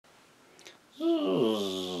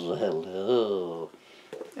hello.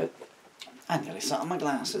 Oh, I'm going to sit on my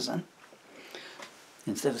glasses then.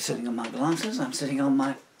 Instead of sitting on my glasses, I'm sitting on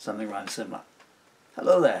my something rather similar.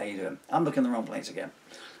 Hello there, how you doing? I'm looking in the wrong place again.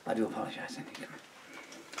 I do apologise.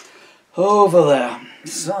 Over there.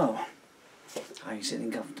 So, are you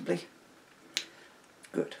sitting comfortably?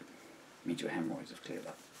 Good. Means your hemorrhoids have cleared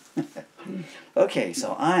up. Okay,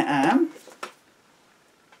 so I am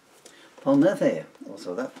Paul Murphy.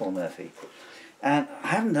 Also, that's Paul Murphy. And I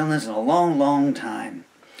haven't done this in a long, long time.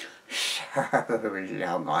 So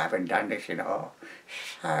long. I haven't done this in so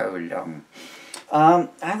long. I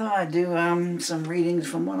thought I'd do some readings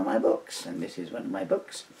from one of my books, and this is one of my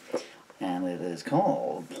books, and it is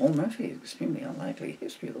called Paul Murphy's Extremely Unlikely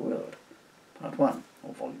History of the World, Part 1,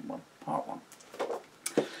 or Volume 1, Part 1.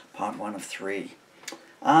 Part 1 of 3.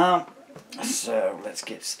 So let's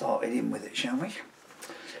get started in with it, shall we?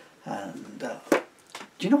 And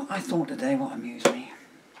do you know what I thought today? What amused me?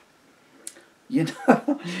 You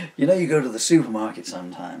know, you go to the supermarket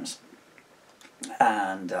sometimes,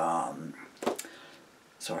 and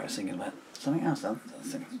sorry, I was thinking about something else.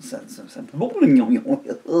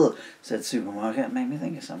 Said supermarket, it made me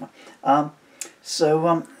think of someone.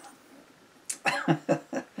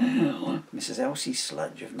 Mrs. Elsie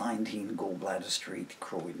Sludge of 19 Gallbladder Street,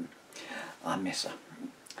 Croydon. I miss her.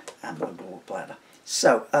 And my gallbladder.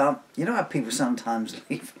 So, you know how people sometimes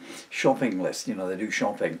leave shopping lists, they do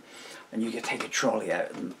shopping, and you can take a trolley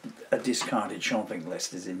out and a discarded shopping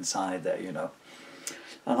list is inside there, And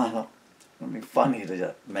I thought, it would be funny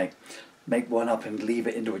to make one up and leave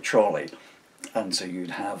it into a trolley. And so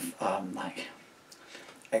you'd have, like,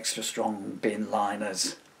 extra strong bin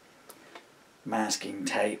liners, masking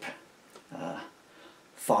tape,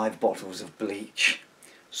 5 bottles of bleach,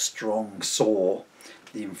 strong saw,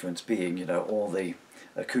 the inference being, all the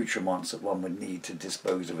accoutrements that one would need to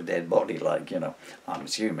dispose of a dead body, like, I'm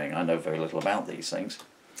assuming, I know very little about these things.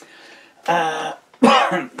 But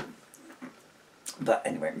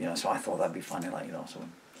anyway, so I thought that'd be funny, like, so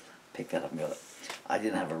pick that up and go. I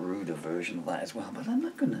didn't have a ruder version of that as well, but I'm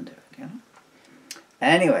not going to do it,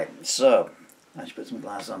 Anyway, so I should put some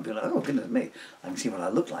glasses on and be like, oh goodness me, I can see what I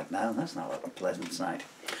look like now. That's not like a pleasant sight.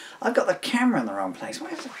 I've got the camera in the wrong place. Why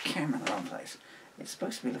is the camera in the wrong place? It's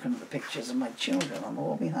supposed to be looking at the pictures of my children on the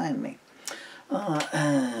wall behind me.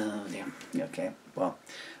 Oh dear. Okay, well,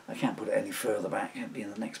 I can't put it any further back. It'll be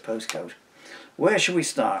in the next postcode. Where shall we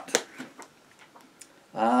start?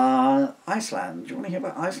 Iceland. Do you want to hear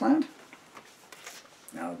about Iceland?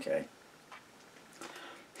 Okay.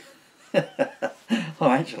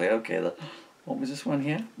 Oh, actually, okay. What was this one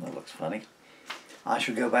here? That looks funny. I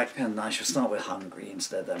shall go back and I shall start with Hungary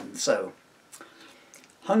instead then. So,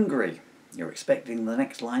 Hungary. You're expecting the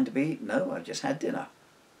next line to be, no, I've just had dinner.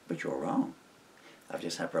 But you're wrong. I've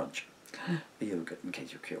just had brunch. A yogurt, in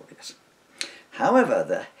case you're curious. However,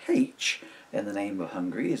 the H in the name of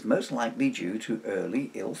Hungary is most likely due to early,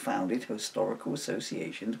 ill-founded historical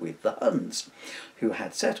associations with the Huns, who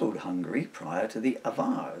had settled Hungary prior to the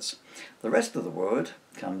Avars. The rest of the word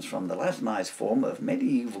comes from the Latinized form of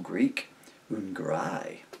medieval Greek,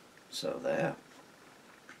 Ungarai. So there.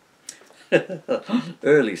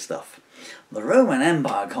 Early stuff. The Roman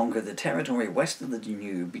Empire conquered the territory west of the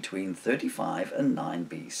Danube between 35 and 9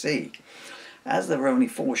 BC. As there were only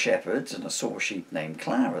 4 shepherds and a sore sheep named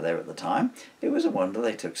Clara there at the time, it was a wonder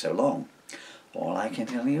they took so long. All I can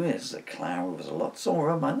tell you is that Clara was a lot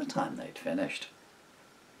sorer by the time they'd finished.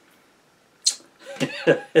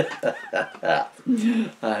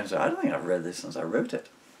 I'm sorry, I don't think I've read this since I wrote it.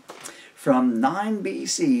 From 9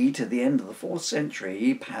 BC to the end of the 4th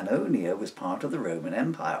century, Pannonia was part of the Roman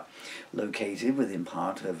Empire, located within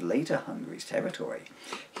part of later Hungary's territory.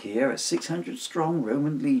 Here, a 600-strong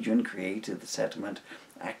Roman legion created the settlement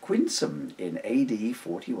Aquincum in AD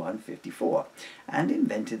 41-54 and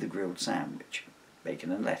invented the grilled sandwich,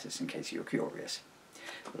 bacon and lettuce in case you're curious.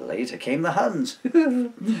 Later came the Huns,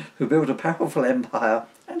 who built a powerful empire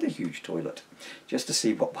and a huge toilet, just to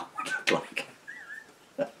see what one would look like.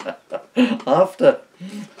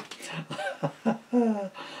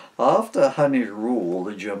 After Hunnish rule,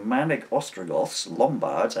 the Germanic Ostrogoths,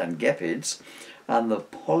 Lombards and Gepids and the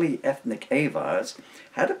polyethnic Avars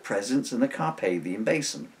had a presence in the Carpathian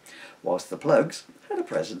Basin, whilst the Plugs had a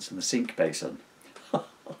presence in the Sink Basin.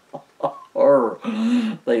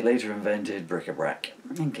 They later invented bric-a-brac,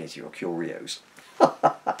 in case you're curious.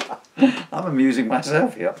 I'm amusing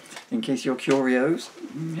myself here, in case you're curious.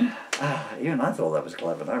 Even I thought that was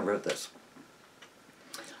clever, and I wrote this.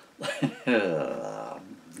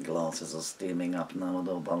 Glasses are steaming up now, I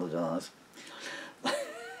don't apologise.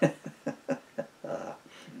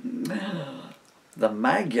 The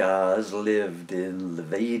Magyars lived in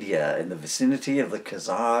Levadia, in the vicinity of the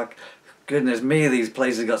Kazakh. Goodness me, these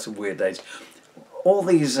places got some weird names. All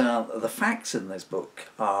these, the facts in this book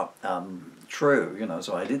are true, you know,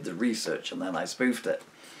 so I did the research and then I spoofed it.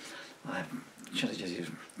 I should have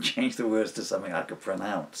just changed the words to something I could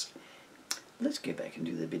pronounce. Let's go back and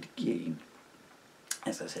do the bit again.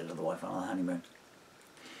 As I said to the wife on our honeymoon.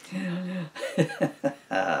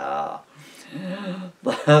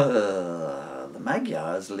 The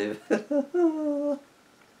Magyars live...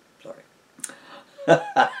 Sorry.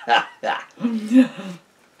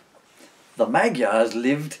 The Magyars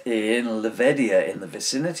lived in Levadia in the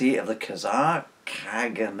vicinity of the Kazakh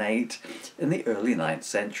Khaganate in the early 9th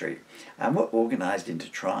century and were organized into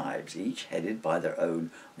tribes, each headed by their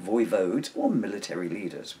own voivodes or military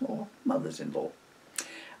leaders or mothers-in-law.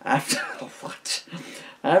 After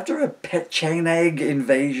a Pecheneg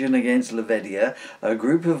invasion against Levadia, a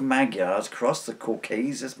group of Magyars crossed the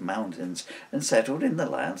Caucasus Mountains and settled in the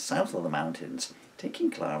land south of the mountains, taking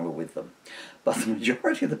Clara with them. But the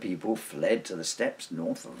majority of the people fled to the steppes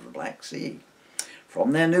north of the Black Sea.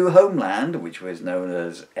 From their new homeland, which was known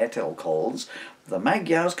as Etelkols, the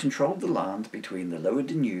Magyars controlled the land between the lower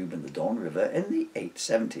Danube and the Don River in the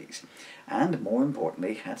 870s, and more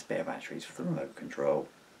importantly had spare batteries for the remote control.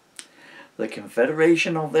 The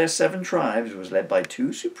confederation of their 7 tribes was led by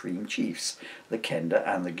 2 supreme chiefs, the Kenda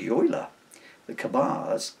and the Gyoila. The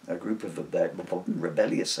Kabars, a group of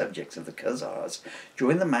rebellious subjects of the Khazars,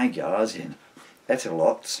 joined the Magyars in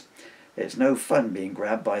Etalots. It's no fun being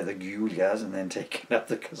grabbed by the Gyulias and then taking up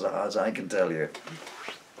the Khazars, I can tell you.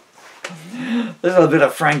 There's a bit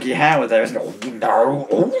of Frankie Howard there, isn't it? Oh no,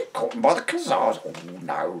 oh, caught by the Khazars. Oh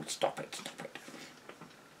no, stop it, stop it.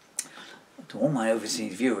 To all my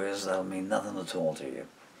overseas viewers, that'll mean nothing at all to you.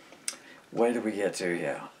 Where do we get to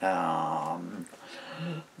here?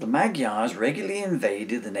 The Magyars regularly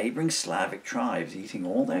invaded the neighbouring Slavic tribes, eating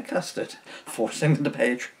all their custard, forcing them to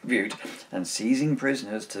pay a tribute, and seizing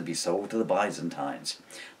prisoners to be sold to the Byzantines.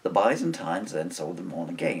 The Byzantines then sold them on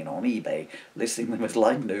again on eBay, listing them as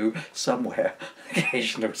like new, somewhere,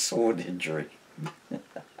 occasional sword injury.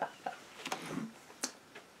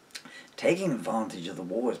 Taking advantage of the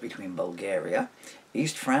wars between Bulgaria,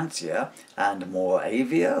 East Francia and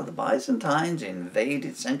Moravia, the Byzantines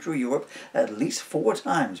invaded Central Europe at least 4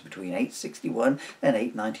 times between 861 and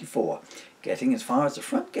 894, getting as far as the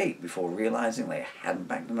front gate before realizing they hadn't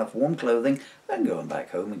packed enough warm clothing and going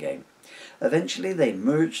back home again. Eventually they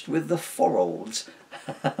merged with the Forolds,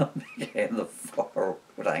 became the Forward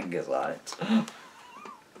Angesites.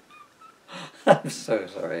 I'm so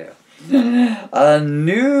sorry. A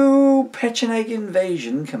new Pecheneg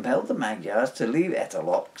invasion compelled the Magyars to leave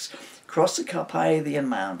Etaloks, cross the Carpathian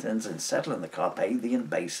Mountains and settle in the Carpathian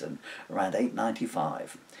Basin around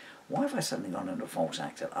 895. Why have I suddenly gone into a false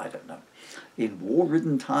accent? I don't know. In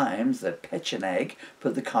war-ridden times, the Pecheneg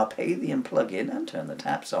put the Carpathian plug in and turned the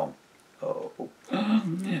taps on. Oh,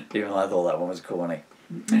 even I thought that one was corny.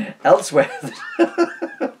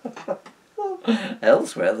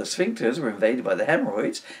 Elsewhere, the sphincters were invaded by the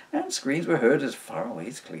hemorrhoids, and screams were heard as far away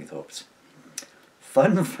as Cleethorpes.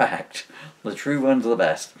 Fun fact, the true ones are the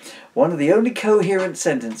best. One of the only coherent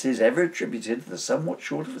sentences ever attributed to the somewhat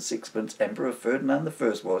short of a sixpence Emperor Ferdinand I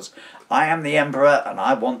was, "I am the Emperor and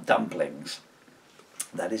I want dumplings."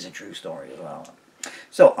 That is a true story as well.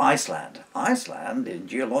 So Iceland. Iceland, in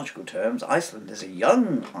geological terms, Iceland is a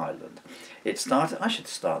young island. It started. I should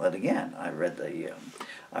start that again. I read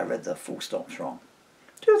the full stops wrong.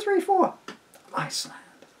 2, 3, 4. Iceland.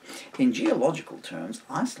 In geological terms,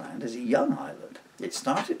 Iceland is a young island. It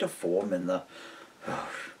started to form in the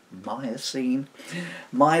Miocene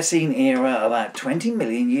era about 20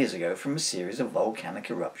 million years ago from a series of volcanic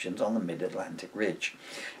eruptions on the mid-Atlantic ridge.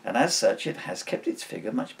 And as such, it has kept its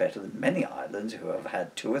figure much better than many islands who have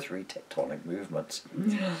had 2 or 3 tectonic movements.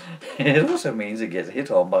 It also means it gets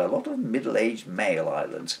hit on by a lot of middle-aged male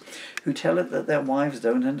islands who tell it that their wives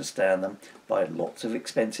don't understand them, buy lots of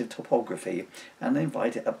expensive topography, and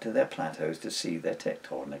invite it up to their plateaus to see their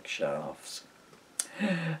tectonic shafts.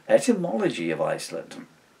 Etymology of Iceland.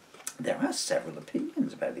 There are several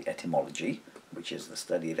opinions about the etymology, which is the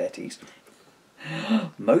study of etis.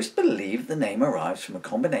 Most believe the name arrives from a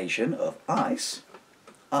combination of ice,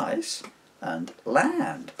 and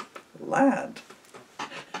land.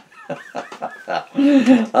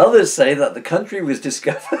 Others say that the country was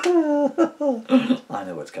discovered... I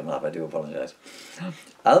know what's coming up, I do apologise.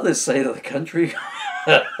 Others say that the country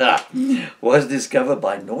was discovered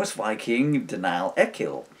by Norse Viking Danal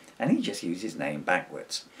Ekill and he just used his name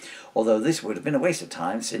backwards. Although this would have been a waste of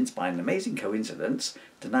time, since by an amazing coincidence,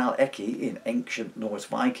 Danal Eki in ancient Norse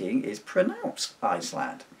Viking is pronounced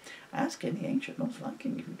Iceland. Ask any ancient Norse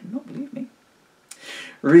Viking if you do not believe me.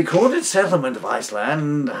 Recorded settlement of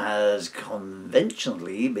Iceland has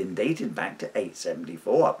conventionally been dated back to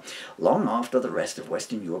 874, long after the rest of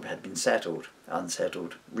Western Europe had been settled,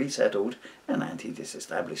 unsettled, resettled, and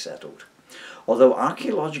anti-disestablished settled. Although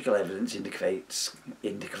archaeological evidence indicates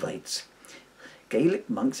Gaelic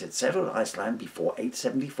monks had settled Iceland before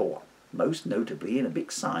 874, most notably in a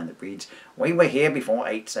big sign that reads, "We were here before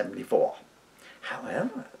 874.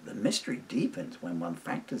 However, the mystery deepens when one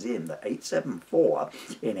factors in that 874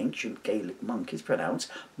 in ancient Gaelic monk is pronounced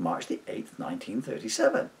March the 8th,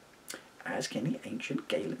 1937. Ask any ancient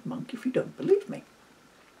Gaelic monk if you don't believe me.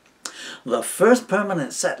 The first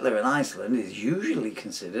permanent settler in Iceland is usually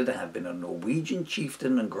considered to have been a Norwegian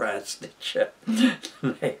chieftain and grass stitcher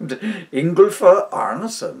named Ingolfur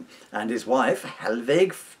Arnason and his wife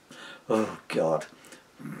Helvig,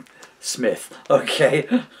 Smith.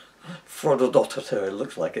 Okay. Frododottir, it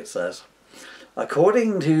looks like it says.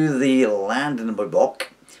 According to the Landnámabók,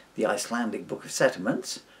 the Icelandic Book of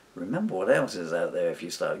Settlements, remember what else is out there if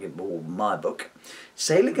you start to get bored with my book,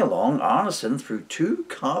 sailing along, Arnason threw 2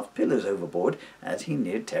 carved pillars overboard as he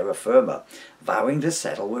neared terra firma, vowing to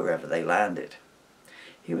settle wherever they landed.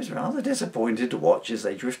 He was rather disappointed to watch as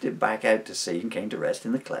they drifted back out to sea and came to rest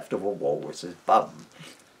in the cleft of a walrus's bum.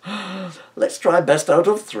 "Let's try best out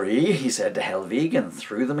of 3, he said to Helvig, and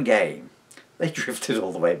threw them again. They drifted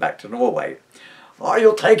all the way back to Norway. "Are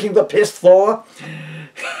you taking the piss, Thor?"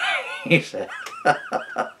 he said.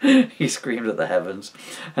 He screamed at the heavens,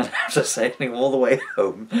 and after sailing all the way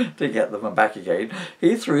home to get them and back again,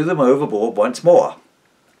 he threw them overboard once more.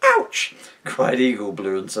 "Ouch!" cried Eagle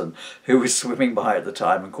Blurenson, who was swimming by at the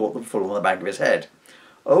time and caught them full on the back of his head.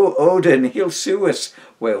 "Oh, Odin, he'll sue us,"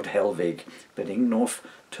 wailed Helvig, but Ingolf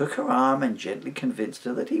took her arm and gently convinced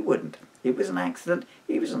her that he wouldn't. It was an accident,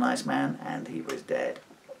 he was a nice man, and he was dead.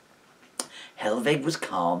 Helvig was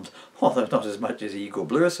calmed, although not as much as Eagle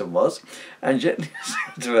Blurenson was, and gently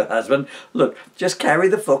said to her husband, "Look, just carry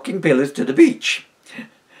the fucking pillars to the beach."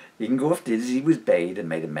 Ingolf did as he was bade and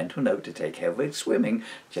made a mental note to take Helvig swimming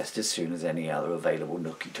just as soon as any other available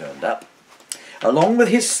nookie turned up. Along with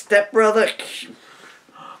his stepbrother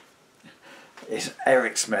is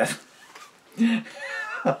Eric Smith.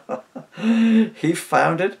 He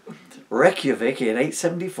founded Reykjavik in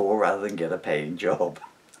 874 rather than get a paying job.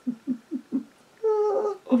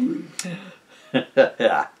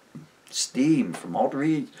 Steam from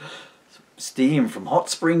hot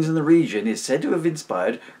springs in the region is said to have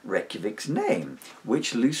inspired Reykjavik's name,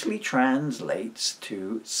 which loosely translates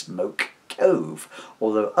to Smoke Cove,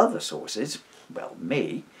 although other sources, well,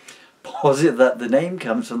 me, posit that the name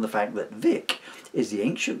comes from the fact that Vik is the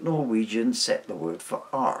ancient Norwegian settler word for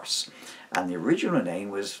arse, and the original name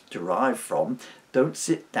was derived from "Don't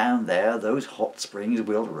sit down there, those hot springs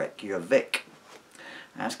will wreck your Vik."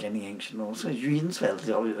 Ask any ancient Norwegian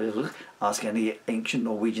settler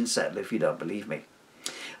if you don't believe me.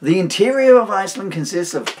 The interior of Iceland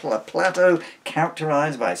consists of a plateau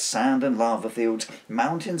characterized by sand and lava fields,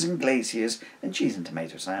 mountains and glaciers, and cheese and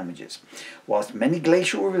tomato sandwiches, whilst many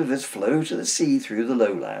glacial rivers flow to the sea through the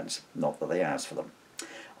lowlands, not that they ask for them.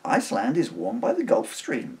 Iceland is warmed by the Gulf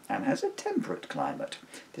Stream and has a temperate climate,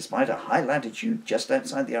 despite a high latitude just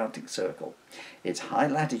outside the Arctic Circle. Its high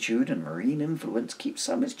latitude and marine influence keeps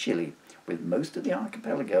summers chilly, with most of the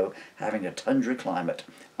archipelago having a tundra climate,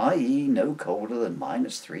 i.e. no colder than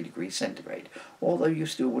 -3 degrees centigrade, although you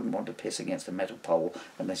still wouldn't want to piss against a metal pole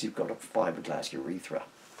unless you've got a fiberglass urethra.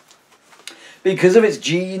 Because of its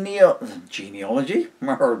genealogy?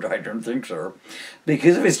 I don't think so.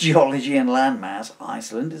 Because of its geology and landmass,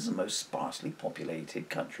 Iceland is the most sparsely populated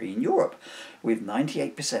country in Europe, with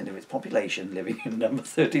 98% of its population living in number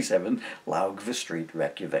 37 Laugva Street,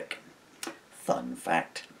 Reykjavik. Fun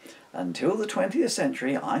fact. Until the 20th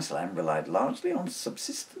century, Iceland relied largely on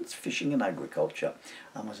subsistence fishing and agriculture,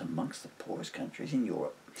 and was amongst the poorest countries in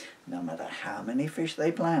Europe. No matter how many fish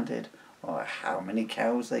they planted, or how many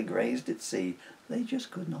cows they grazed at sea, they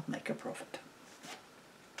just could not make a profit.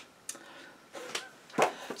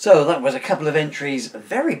 So that was a couple of entries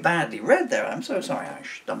very badly read there. I'm so sorry, I'm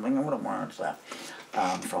stumbling over the words there.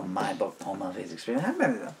 From my book, Poem of His Experience.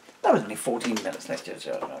 That was only 14 minutes, let's just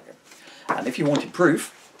show it. And if you wanted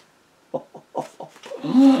proof,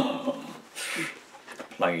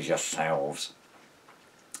 please yourselves.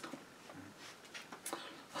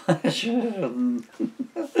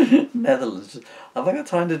 Netherlands. Have I got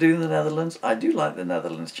time to do the Netherlands? I do like the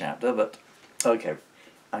Netherlands chapter, but okay.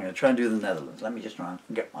 I'm going to try and do the Netherlands. Let me just try and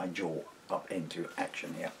get my jaw up into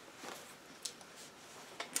action here.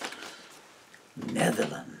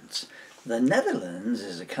 Netherlands. The Netherlands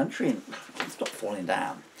is a country in... Stop falling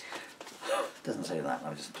down. It doesn't say that. I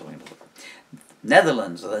was just talking about it.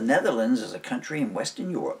 Netherlands. The Netherlands is a country in Western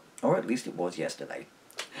Europe, or at least it was yesterday.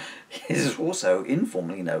 It is also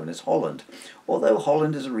informally known as Holland, although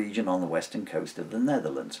Holland is a region on the western coast of the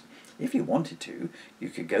Netherlands. If you wanted to, you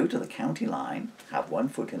could go to the county line, have 1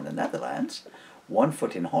 foot in the Netherlands, 1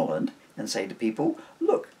 foot in Holland, and say to people,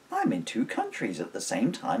 look, I'm in 2 countries at the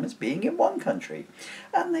same time as being in 1 country.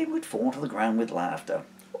 And they would fall to the ground with laughter,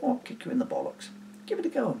 or kick you in the bollocks. Give it a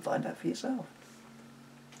go and find out for yourself.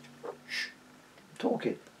 Shh, I'm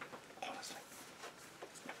talking, honestly.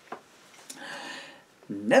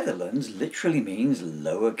 Netherlands literally means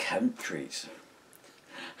lower countries.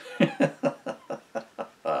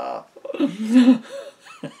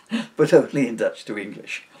 But only in Dutch to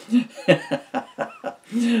English.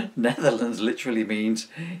 Netherlands literally means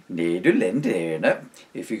Nederlanden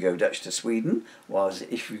if you go Dutch to Sweden, whilst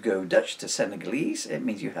if you go Dutch to Senegalese, it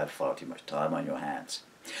means you have far too much time on your hands.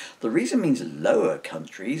 The reason it means lower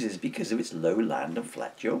countries is because of its low land and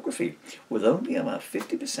flat geography, with only about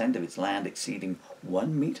 50% of its land exceeding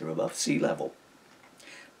 1 metre above sea level.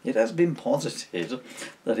 It has been posited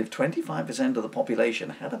that if 25% of the population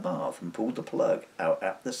had a bath and pulled the plug out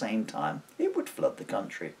at the same time, it would flood the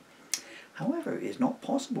country. However, it is not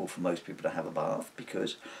possible for most people to have a bath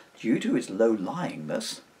because, due to its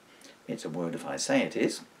low-lyingness, it's a word if I say it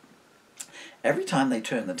is, every time they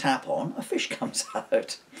turn the tap on, a fish comes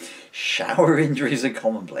out. Shower injuries are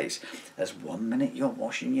commonplace, as 1 minute you're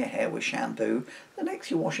washing your hair with shampoo, the next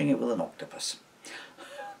you're washing it with an octopus.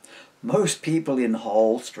 Most people in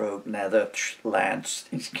Netherlands,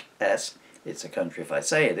 yes, it's a country if I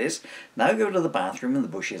say it is, now go to the bathroom in the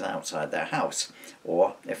bushes outside their house,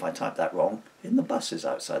 or, if I type that wrong, in the buses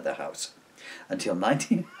outside their house. Until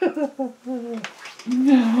 19...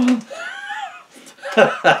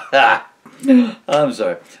 I'm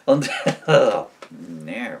sorry. Until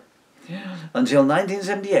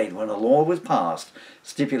 1978, when a law was passed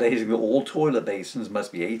stipulating that all toilet basins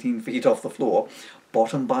must be 18 feet off the floor,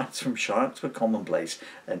 bottom bites from sharks were commonplace,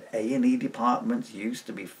 and A&E departments used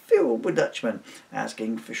to be filled with Dutchmen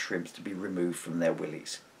asking for shrimps to be removed from their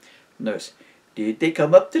willies. Nurse, did they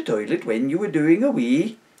come up the toilet when you were doing a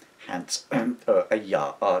wee? Hans,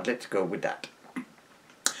 yeah, let's go with that.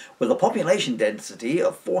 With a population density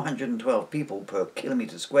of 412 people per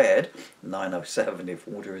kilometre squared, 907 if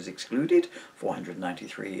water is excluded,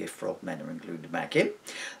 493 if frog men are included back in,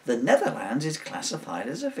 the Netherlands is classified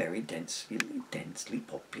as a very densely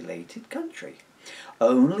populated country.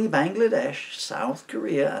 Only Bangladesh, South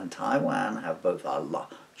Korea and Taiwan have both a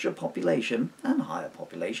larger population and higher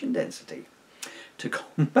population density. To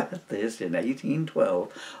combat this, in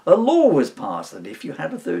 1812, a law was passed that if you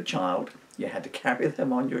had a 3rd child, you had to carry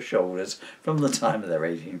them on your shoulders from the time of their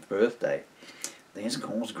 18th birthday. This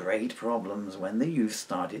caused great problems when the youth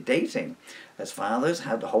started dating, as fathers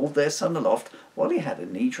had to hold their son aloft while he had a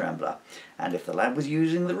knee trembler, and if the lad was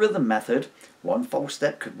using the rhythm method, one false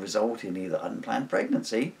step could result in either unplanned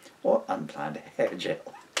pregnancy or unplanned hair gel.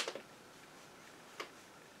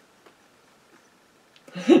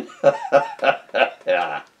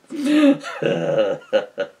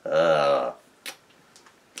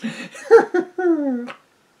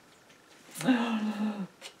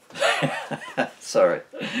 Sorry.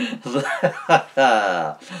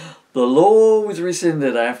 The law was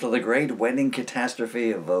rescinded after the great wedding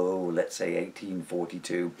catastrophe of, let's say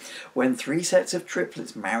 1842, when 3 sets of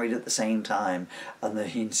triplets married at the same time, and the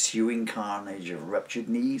ensuing carnage of ruptured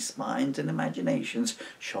knees, spines and imaginations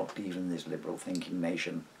shocked even this liberal-thinking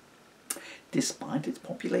nation. Despite its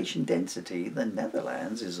population density, the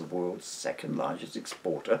Netherlands is the world's 2nd largest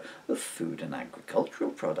exporter of food and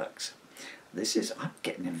agricultural products. I'm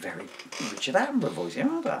getting a very Richard Attenborough voice here,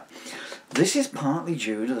 aren't I? This is partly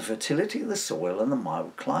due to the fertility of the soil and the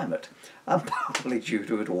mild climate, and partly due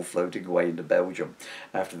to it all floating away into Belgium,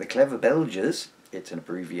 after the clever Belgians, it's an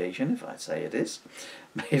abbreviation if I say it is,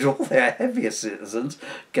 made all their heavier citizens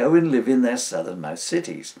go and live in their southernmost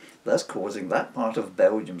cities, thus causing that part of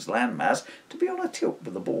Belgium's landmass to be on a tilt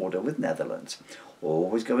with the border with Netherlands. All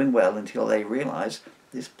was going well until they realised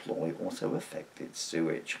this ploy also affected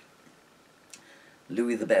sewage.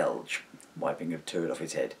 Louis the Belge, wiping a turd off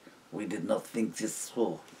his head. We did not think this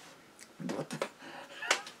through. What?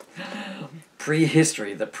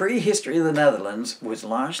 Prehistory. The prehistory of the Netherlands was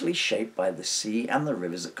largely shaped by the sea and the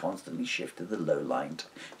rivers that constantly shifted the low-lying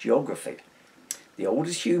geography. The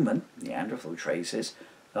oldest human, Neanderthal traces...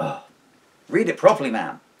 read it properly,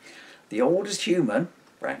 man. The oldest human,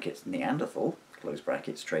 brackets Neanderthal, close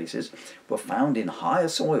brackets, traces, were found in higher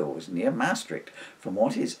soils near Maastricht from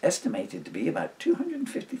what is estimated to be about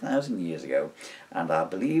 250,000 years ago, and are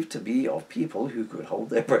believed to be of people who could hold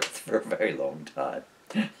their breath for a very long time.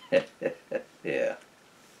 Yeah.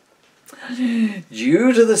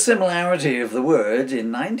 Due to the similarity of the words,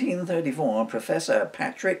 in 1934, Professor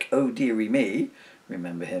Patrick O'Deary-Mee,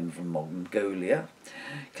 remember him from Mongolia,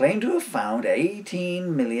 claimed to have found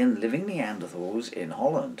 18 million living Neanderthals in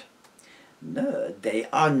Holland. No, they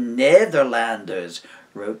are Netherlanders,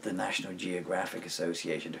 wrote the National Geographic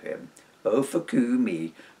Association to him. Oh, fuck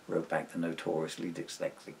me, wrote back the notoriously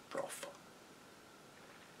dyslexic prof.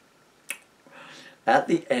 At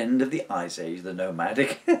the end of the Ice Age, the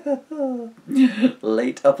nomadic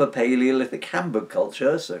late Upper Paleolithic Hamburg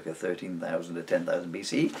culture, circa 13,000 to 10,000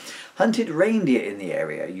 BC, hunted reindeer in the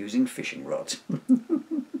area using fishing rods.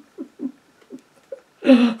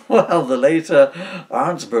 While the later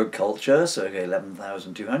Arnsberg culture, circa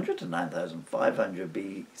 11,200 to 9,500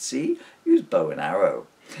 BC, used bow and arrow.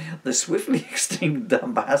 The swiftly extinct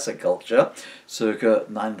Dambasa culture, circa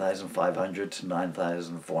 9,500 to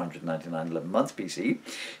 9,499 11 months BC,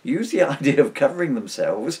 used the idea of covering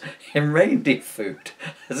themselves in reindeer food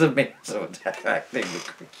as a means of attracting the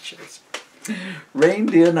creatures.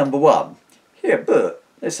 Reindeer number 1. Here, Bert,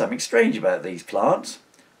 there's something strange about these plants.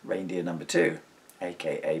 Reindeer number 2.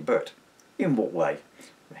 A.k.a. Bert. In what way?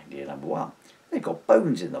 Reindeer number 1. They've got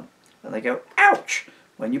bones in them, and they go, ouch,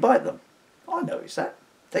 when you bite them. I noticed that.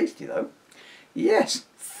 Tasty, though. Yes,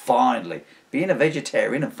 finally. Being a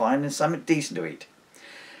vegetarian and finding something decent to eat.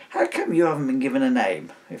 How come you haven't been given a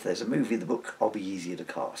name? If there's a movie in the book, I'll be easier to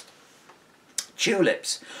cast.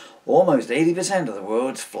 Tulips. Almost 80% of the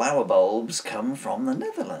world's flower bulbs come from the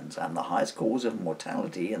Netherlands, and the highest cause of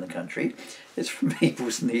mortality in the country is from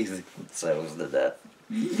people sneezing themselves to death.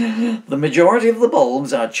 The majority of the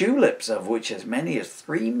bulbs are tulips, of which as many as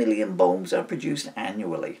 3 million bulbs are produced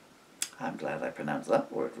annually. I'm glad I pronounced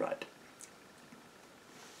that word right.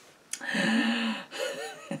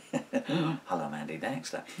 Hello, Mandy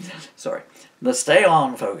Dexter. Sorry. The Stay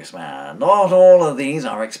On Focus Man. Not all of these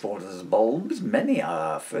are exported as bulbs. Many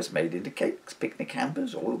are first made into cakes, picnic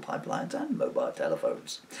hampers, oil pipelines, and mobile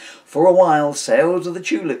telephones. For a while, sales of the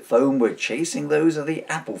tulip phone were chasing those of the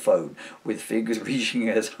Apple phone, with figures reaching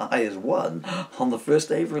as high as 1 on the first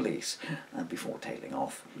day of release, and before tailing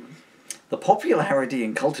off. The popularity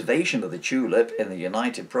and cultivation of the tulip in the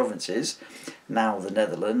United Provinces, now the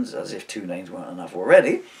Netherlands, as if 2 names weren't enough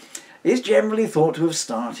already, is generally thought to have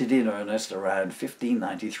started in earnest around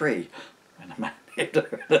 1593, when a man named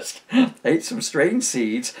Ernest ate some strange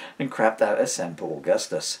seeds and crapped out a Semper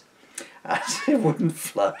Augustus, as it wouldn't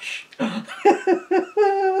flush.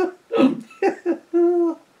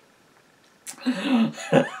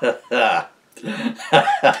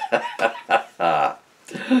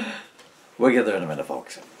 We'll get there in a minute,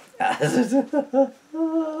 folks.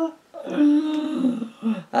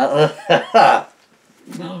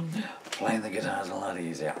 Playing the guitar's a lot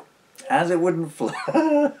easier. As it wouldn't fly.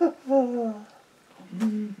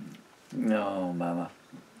 No, mama.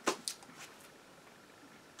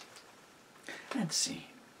 And seen,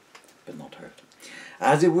 but not heard.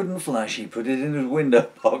 As it wouldn't flush, he put it in his window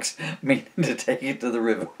box, meaning to take it to the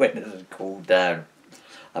river when it had cooled down.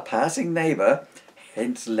 A passing neighbour,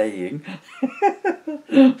 hence laying,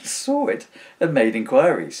 saw it and made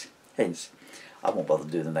inquiries. Hence, I won't bother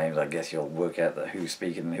doing the names, I guess you'll work out who's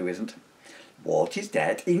speaking and who isn't. What is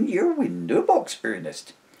that in your window box,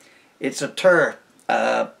 Ernest? It's a tulip.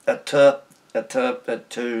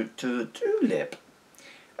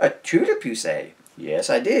 A tulip, you say? Yes,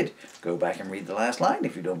 I did. Go back and read the last line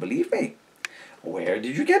if you don't believe me. Where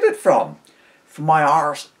did you get it from? From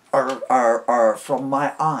my from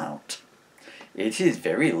my aunt. It is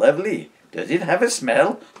very lovely. Does it have a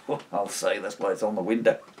smell? Well, I'll say that's why it's on the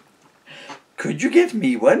window. Could you get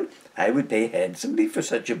me one? I would pay handsomely for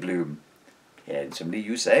such a bloom. Handsomely,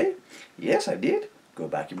 you say? Yes, I did. Go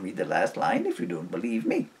back and read the last line if you don't believe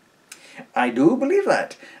me. I do believe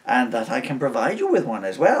that, and that I can provide you with one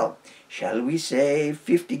as well. Shall we say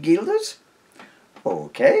 50 guilders?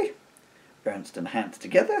 Okay. Ernst and Hans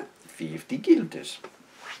together, 50 guilders.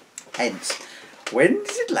 Hence, when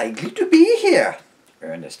is it likely to be here?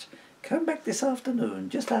 Ernest, come back this afternoon,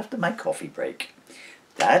 just after my coffee break.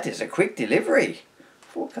 That is a quick delivery.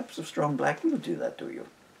 4 cups of strong black will do that to you.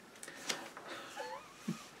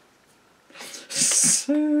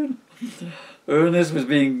 Soon, Ernest was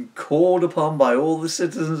being called upon by all the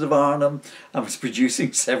citizens of Arnhem and was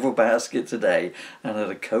producing several baskets a day and had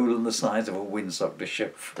a colon the size of a windsock to show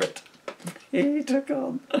for it. He took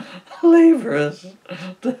on labourers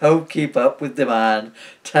to help keep up with demand,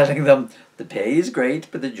 telling them the pay is great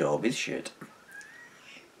but the job is shit.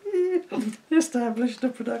 He established a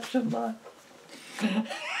production line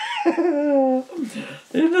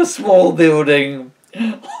in a small building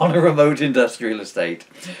on a remote industrial estate,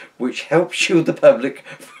 which helped shield the public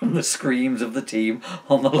from the screams of the team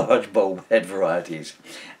on the large bulb head varieties.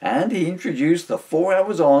 And he introduced the 4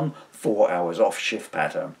 hours on, 4 hours off shift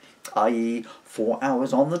pattern, i.e. 4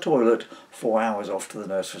 hours on the toilet, 4 hours off to the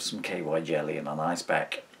nurse for some KY jelly and a nice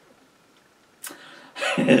back.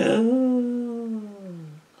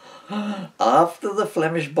 After the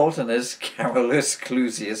Flemish botanist Carolus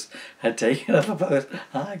Clusius had taken up a post...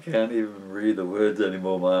 I can't even read the words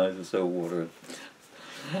anymore, my eyes are so watering.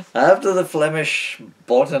 After the Flemish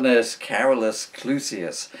botanist Carolus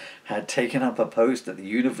Clusius had taken up a post at the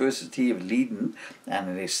University of Leiden and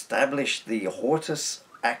had established the Hortus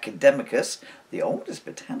Academicus, the oldest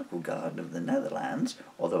botanical garden of the Netherlands,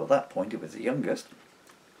 although at that point it was the youngest,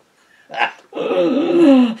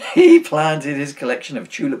 he planted his collection of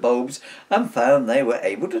tulip bulbs and found they were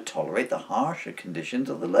able to tolerate the harsher conditions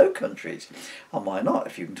of the Low Countries. And why not?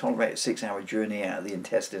 If you can tolerate a 6-hour journey out of the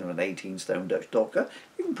intestine of an 18-stone Dutch docker,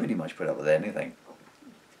 you can pretty much put up with anything.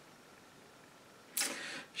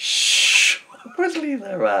 Shortly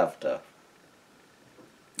thereafter,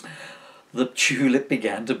 the tulip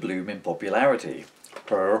began to bloom in popularity.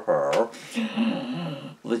 The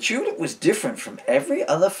tulip was different from every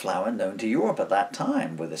other flower known to Europe at that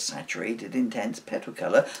time, with a saturated, intense petal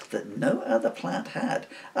colour that no other plant had,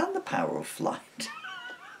 and the power of flight.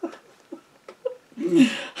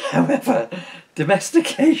 However,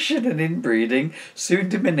 domestication and inbreeding soon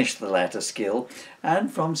diminished the latter skill,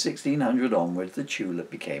 and from 1600 onwards the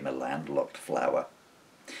tulip became a landlocked flower.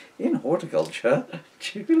 In horticulture,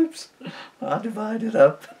 tulips are divided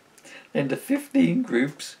up into 15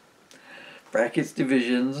 groups, brackets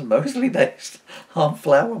divisions, mostly based on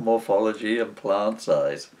flower morphology and plant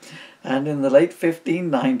size. And in the late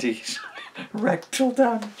 1590s, rectal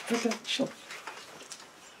damage potential.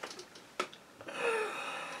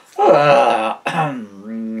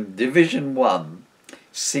 Division 1.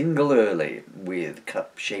 Single early, with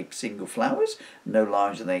cup-shaped single flowers, no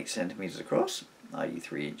larger than 8 centimetres across, i.e.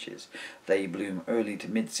 3 inches. They bloom early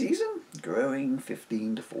to mid-season, growing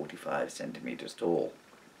 15 to 45 centimetres tall.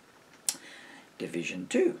 Division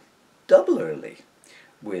 2. Double early,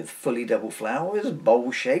 with fully double flowers,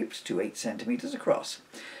 bowl shapes to 8 centimetres across.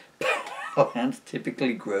 Plants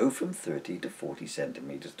typically grow from 30 to 40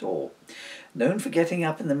 centimetres tall. Known for getting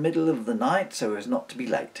up in the middle of the night so as not to be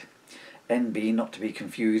late. NB, not to be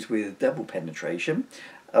confused with double penetration.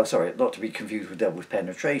 Oh, sorry, not to be confused with double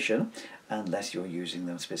penetration, unless you're using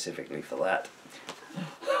them specifically for that.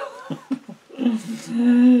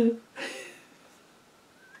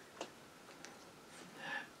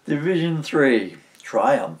 Division 3.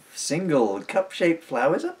 Triumph. Single cup-shaped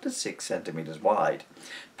flowers up to 6 centimetres wide.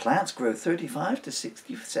 Plants grow 35 to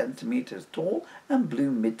 60 centimetres tall and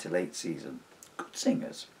bloom mid to late season. Good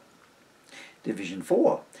singers. Division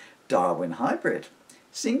 4. Darwin Hybrid.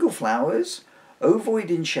 Single flowers, ovoid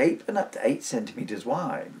in shape and up to 8 centimetres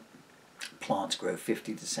wide. Plants grow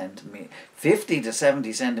 50 to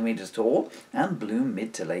 70 centimetres tall and bloom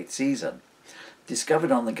mid to late season.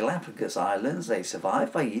 Discovered on the Galapagos Islands, they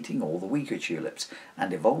survive by eating all the weaker tulips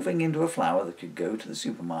and evolving into a flower that could go to the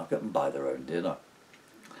supermarket and buy their own dinner.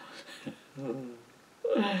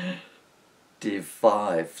 Div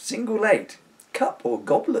 5. Single late. Cup or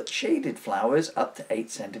goblet shaded flowers up to 8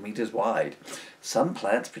 centimetres wide. Some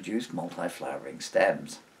plants produce multi-flowering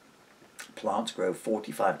stems. Plants grow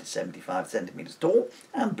 45 to 75 centimetres tall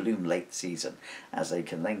and bloom late season, as they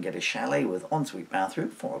can then get a chalet with ensuite bathroom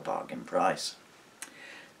for a bargain price.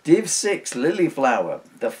 Div 6. Lily flower.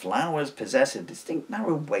 The flowers possess a distinct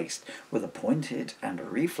narrow waist with a pointed and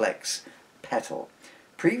reflex petal.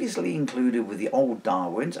 Previously included with the old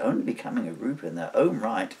Darwins, only becoming a group in their own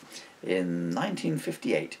right in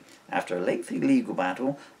 1958, after a lengthy legal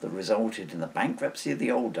battle that resulted in the bankruptcy of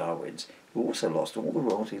the old Darwins, who also lost all the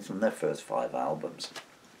royalties from their first 5 albums.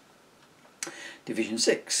 Division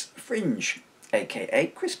 6. Fringe, aka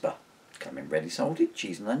Crisper. Come in ready salted,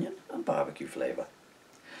 cheese and onion, and barbecue flavour.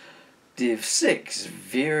 Div 6.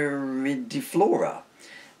 Viridiflora.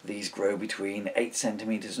 These grow between 8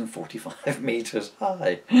 centimetres and 45 metres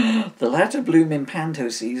high. The latter bloom in panto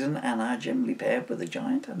season and are generally paired with a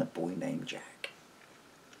giant and a boy named Jack.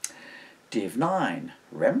 Div 9.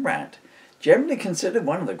 Rembrandt. Generally considered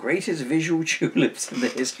one of the greatest visual tulips in the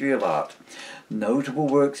history of art. Notable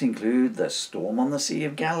works include The Storm on the Sea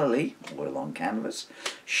of Galilee, oil on canvas,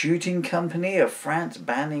 Shooting Company of Franz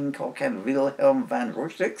Banning-Koch and Wilhelm van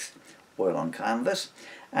Rooijdonk, oil on canvas,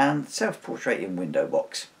 and Self-Portrait in Window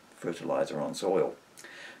Box, fertilizer on soil.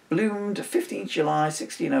 Bloomed 15th July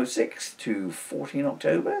 1606 to 14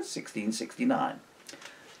 October 1669.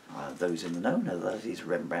 Those in the know that is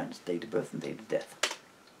Rembrandt's date of birth and date of death.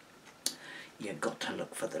 You've got to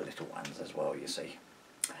look for the little ones as well, you see.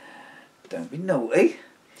 Don't be naughty.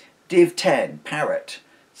 Div 10, Parrot.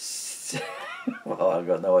 Well, I've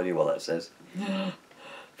got no idea what that says.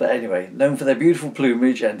 But anyway, known for their beautiful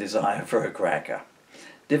plumage and desire for a cracker.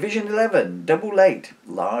 Division 11, Double Late,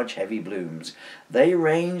 large heavy blooms. They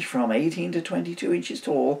range from 18 to 22 inches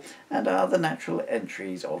tall and are the natural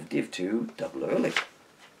entries of Div 2, Double Early.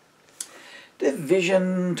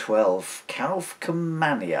 Division 12,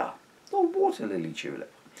 Kaufmannia, or water lily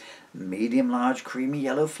tulip. Medium-large creamy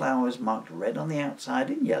yellow flowers marked red on the outside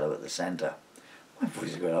and yellow at the centre. My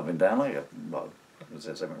voice is going up and down like a, well, I was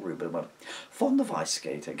something rude, but I'm fond of ice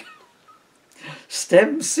skating.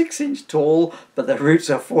 Stems 6-inch tall, but their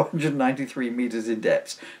roots are 493 metres in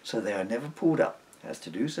depth, so they are never pulled up, as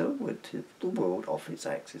to do so would tip the world off its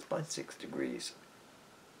axis by 6 degrees.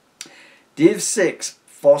 Div 6,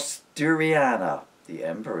 Fosteriana, the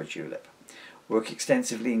Emperor tulip. Work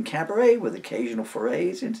extensively in cabaret with occasional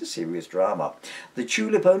forays into serious drama. The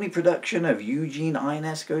tulip-only production of Eugene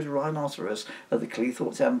Ionesco's Rhinoceros at the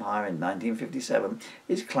Cleethorpes Empire in 1957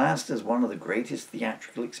 is classed as one of the greatest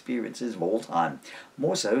theatrical experiences of all time,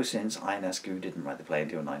 more so since Ionesco didn't write the play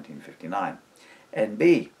until 1959.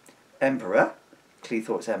 NB, Emperor,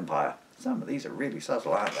 Cleethorpes Empire. Some of these are really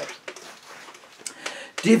subtle, aren't they?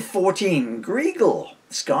 Div 14, Greagle.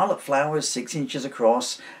 Scarlet flowers 6 inches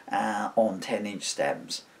across on 10-inch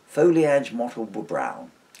stems. Foliage mottled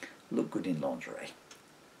brown. Look good in lingerie.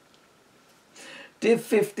 Div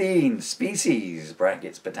 15, Species,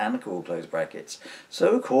 brackets, botanical, close brackets.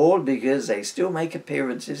 So called because they still make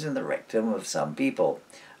appearances in the rectum of some people.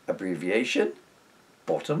 Abbreviation,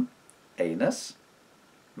 bottom, anus,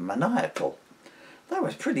 maniacal. That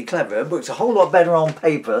was pretty clever. It looks a whole lot better on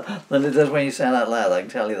paper than it does when you say it out loud, I can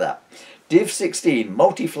tell you that. Div 16,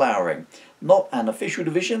 multi-flowering. Not an official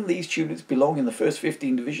division, these tulips belong in the first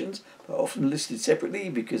 15 divisions, but often listed separately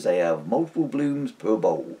because they have multiple blooms per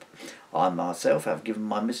bulb. I myself have given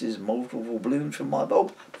my missus multiple blooms from my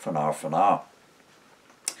bulb, fanar. How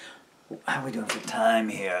are we doing for time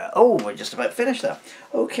here? Oh, we're just about finished there.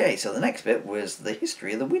 Okay, so the next bit was the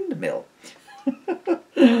history of the windmill.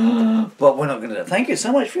 But we're not going to do it. Thank you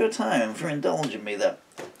so much for your time and for indulging me there.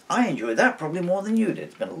 I enjoyed that probably more than you did.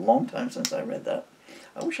 It's been a long time since I read that.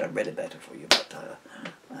 I wish I'd read it better for you, but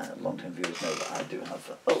long-term viewers know that I do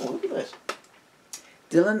have... Oh, look at this.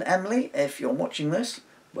 Dylan, Emily, if you're watching this,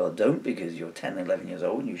 well, don't, because you're 10, 11 years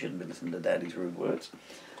old and you shouldn't be listening to Daddy's rude words.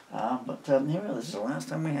 But here we are. This is the last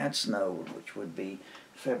time we had snow, which would be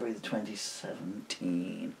February the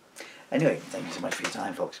 2017. Anyway, thank you so much for your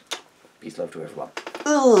time, folks. Peace, love to everyone.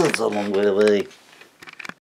 Oh, it's a long way away.